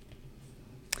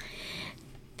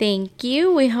 Thank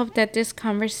you. We hope that this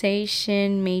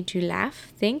conversation made you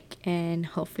laugh, think, and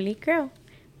hopefully grow.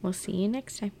 We'll see you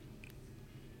next time.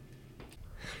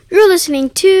 You're listening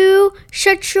to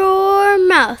Shut Your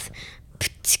Mouth.